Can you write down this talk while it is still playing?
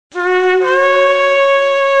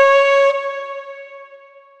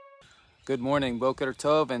Good morning, Boker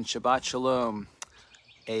Tov and Shabbat Shalom.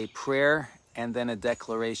 A prayer and then a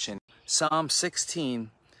declaration. Psalm 16,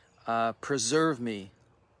 preserve me.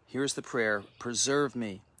 Here's the prayer. Preserve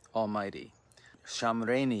me, Almighty.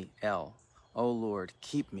 Shamreni El. O Lord,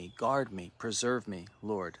 keep me, guard me, preserve me,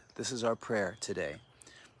 Lord. This is our prayer today.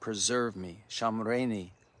 Preserve me,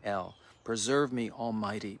 Shamreni El. Preserve me,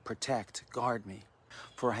 Almighty. Protect, guard me.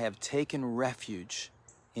 For I have taken refuge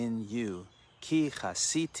in you. Ki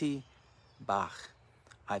chasiti bach.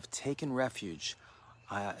 I've taken refuge.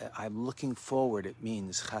 I'm looking forward, it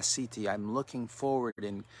means chasiti. I'm looking forward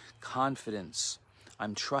in confidence.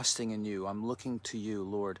 I'm trusting in you. I'm looking to you,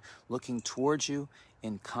 Lord, looking towards you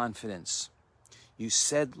in confidence. You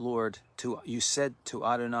said to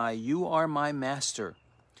Adonai, you are my master.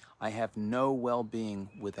 I have no well-being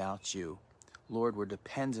without you. Lord, we're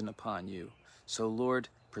dependent upon you. So, Lord,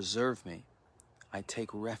 preserve me. I take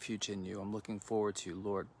refuge in you. I'm looking forward to you,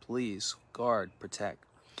 Lord. Please guard, protect.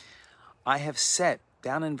 I have set,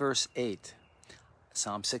 down in verse 8,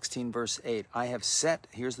 Psalm 16, verse 8, I have set,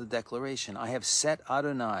 here's the declaration, I have set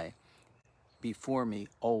Adonai before me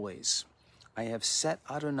always. I have set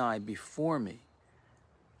Adonai before me.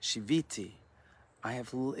 Shiviti.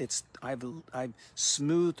 I've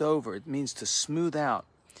smoothed over. It means to smooth out,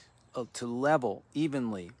 to level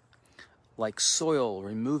evenly, like soil,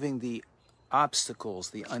 removing the obstacles,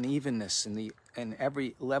 the unevenness,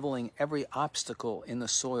 leveling every obstacle in the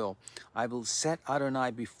soil. I will set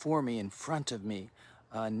Adonai before me, in front of me,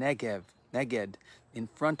 Neged, in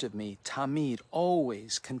front of me, Tamid,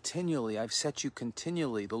 always, continually. I've set you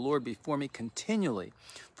continually, the Lord before me continually,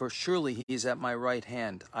 for surely he is at my right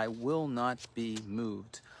hand. I will not be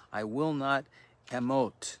moved. I will not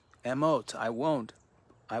emot,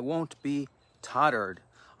 I won't be tottered.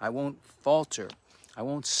 I won't falter. I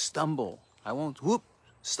won't stumble. I won't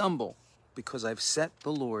stumble, because I've set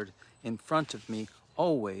the Lord in front of me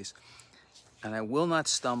always, and I will not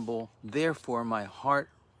stumble. Therefore my heart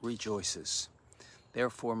rejoices.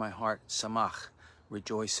 Therefore my heart, samach,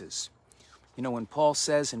 rejoices. You know, when Paul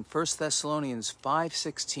says in 1 Thessalonians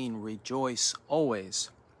 5:16, rejoice always,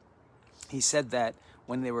 he said that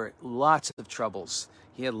when there were lots of troubles.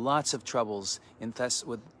 He had lots of troubles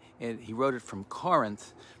he wrote it from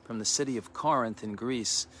Corinth, from the city of Corinth in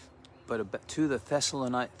Greece, but to the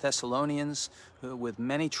Thessalonians with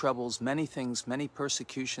many troubles, many things, many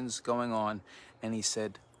persecutions going on. And he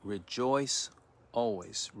said, rejoice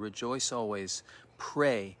always,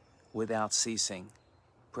 pray without ceasing.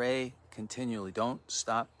 Pray continually, don't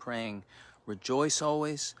stop praying. Rejoice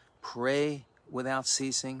always, pray without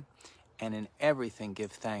ceasing, and in everything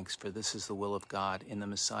give thanks, for this is the will of God in the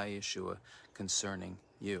Messiah Yeshua concerning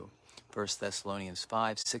you. 1 Thessalonians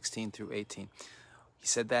 5:16 through 18. He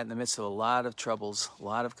said that in the midst of a lot of troubles, a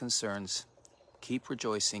lot of concerns. Keep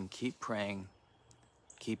rejoicing, keep praying,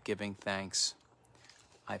 keep giving thanks.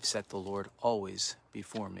 I've set the Lord always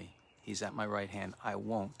before me. He's at my right hand. I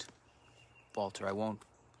won't falter, I won't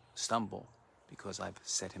stumble, because I've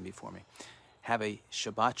set him before me. Have a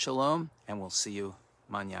Shabbat Shalom, and we'll see you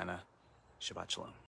mañana. Shabbat Shalom.